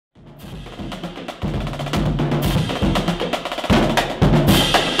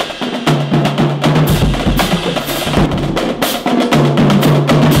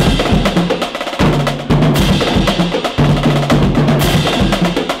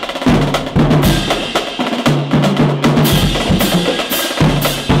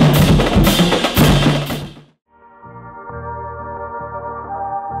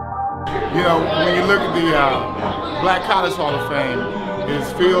Black College Hall of Fame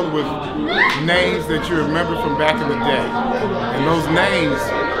is filled with names that you remember from back in the day. And those names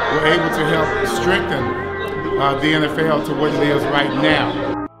were able to help strengthen the NFL to what it is right now.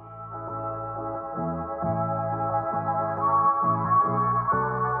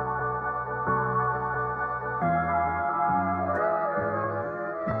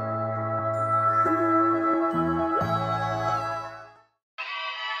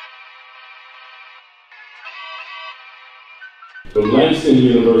 From Langston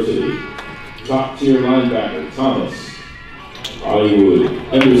University, top-tier linebacker Thomas Hollywood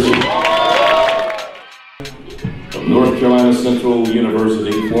Henderson. From North Carolina Central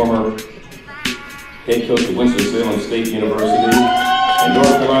University, former head coach of Winston-Salem State University, and North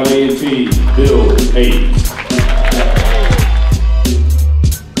Carolina A&T, Bill Hayes.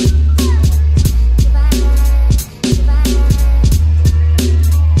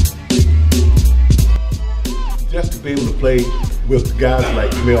 Just to be able to play with guys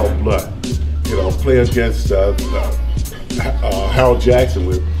like Mel Blount, you know, play against Harold Jackson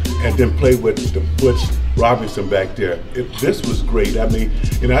and then play with the Butch Robinson back there. This was great. I mean,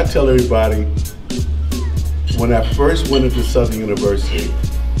 you know, I tell everybody, when I first went into Southern University,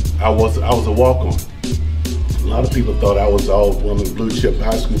 I was a walk-on. A lot of people thought I was one of the blue chip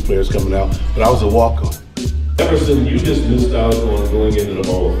high school players coming out, but I was a walk-on. Jefferson, you just missed out on going into the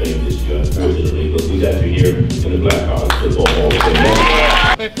Hall of Fame this year, unfortunately, but we got you here in the Black College Football Hall of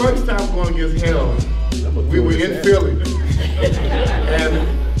Fame. The first time going against Harold, we were in Philly.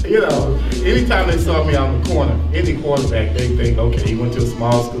 And, you know, anytime they saw me on the corner, any quarterback, they think, okay, he went to a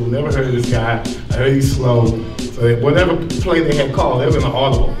small school, never heard of this guy, I heard he's slow. So whatever play they had called, they was in an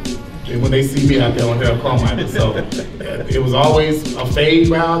audible. And when they see me out there on their call miner. So it was always a fade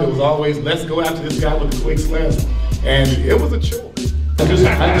route. It was always, let's go after this guy with the quick slants. And it was a chore. I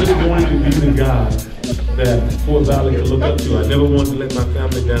just wanted to be the guy that Fort Valley could look up to. I never wanted to let my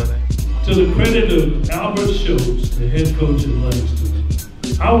family down. To the credit of Albert Schultz, the head coach at Langston,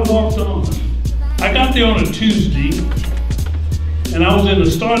 I walked on. I got there on a Tuesday, and I was in the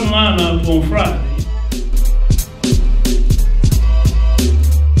starting lineup on Friday.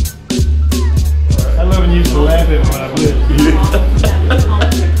 Used to laugh at me when I would.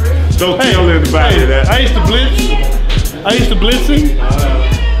 Don't tell anybody that. I used to blitz him.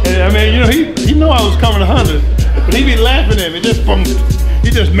 And I mean, you know, he know I was coming 100, but he be laughing at me, he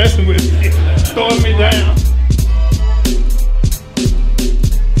just messing with me, throwing me down.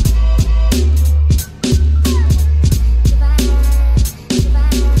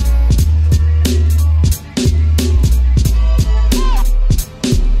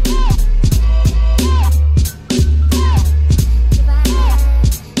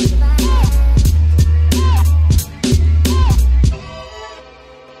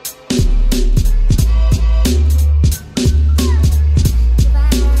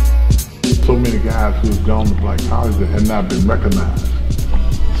 So many guys who have gone to Black College that have not been recognized.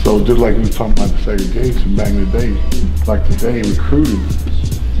 So just like we were talking about the segregation back in the day, like today, recruiting,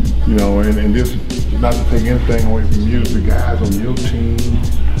 you know, and this, not to take anything away from you, the guys on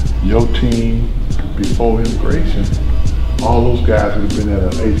your team before immigration, all those guys would have been at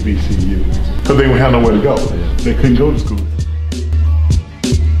an HBCU because they didn't have nowhere to go. They couldn't go to school.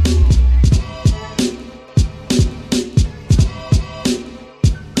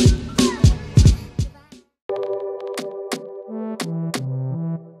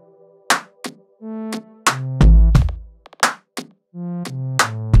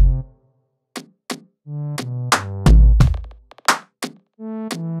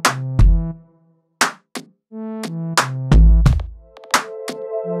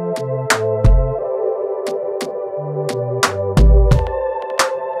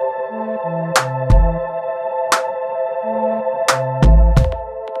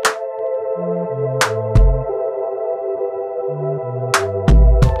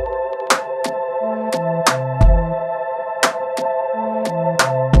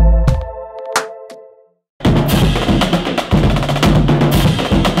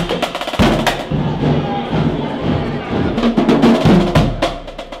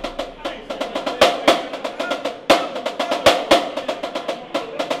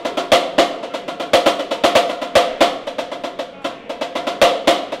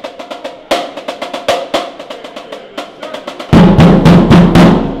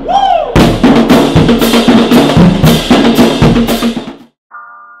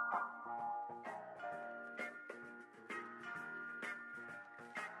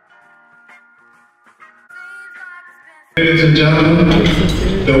 Ladies and gentlemen,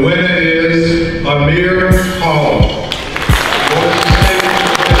 the winner is Amir Hall.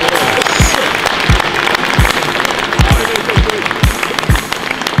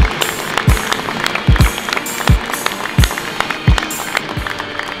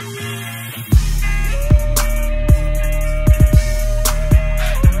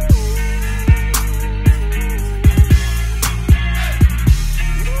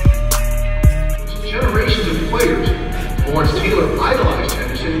 Lawrence Taylor idolized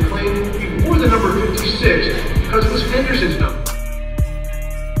Henderson and claimed he wore the number 56 because it was Henderson's number.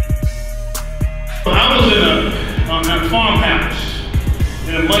 I was in a farmhouse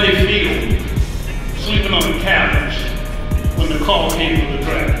in a muddy field, sleeping on the couch when the call came for the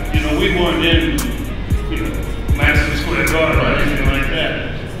draft. You know, we weren't in, Madison Square Garden or anything like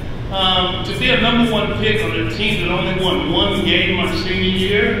that. To be a #1 pick on a team that only won 1 game my senior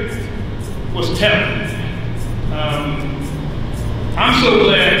year was telling. I'm so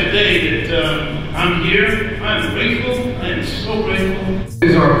glad today that I'm here. I'm grateful. I am so grateful. It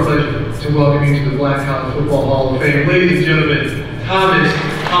is our pleasure to welcome you to the Black College Football Hall of Fame. Ladies and gentlemen, Thomas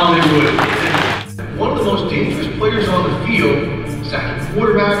Hollywood. One of the most dangerous players on the field, sacking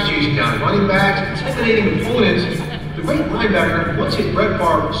quarterbacks, chasing down running backs, intimidating opponents. The great linebacker once hit Brett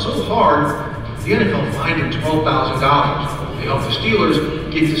Favre so hard, the NFL fined him $12,000. They helped the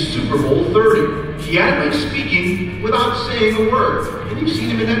Steelers get to Super Bowl 30. He had been speaking without saying a word. And you've seen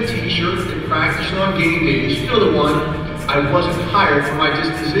him in that t-shirt and practicing on game days. You know the one, I wasn't hired for my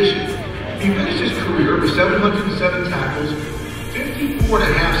disposition. He finished his career with 707 tackles,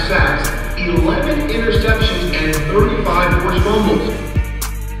 54.5 sacks, 11 interceptions, and 35 forced fumbles.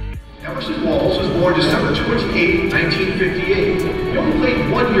 Emerson Walls was born December 28, 1958. He only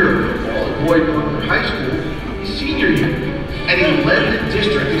played 1 year of football at Boyd Parker High School, his senior year, and he led the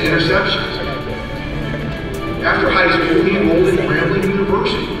district in interceptions. After high school, he enrolled at Grambling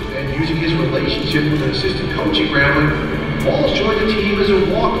University, and using his relationship with an assistant coach at Grambling, Walls joined the team as a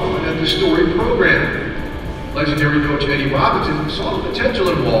walk-on at the Story program. Legendary coach Eddie Robinson saw the potential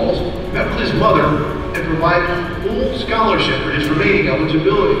in Walls, met with his mother, and provided full scholarship for his remaining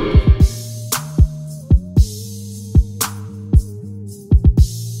eligibility.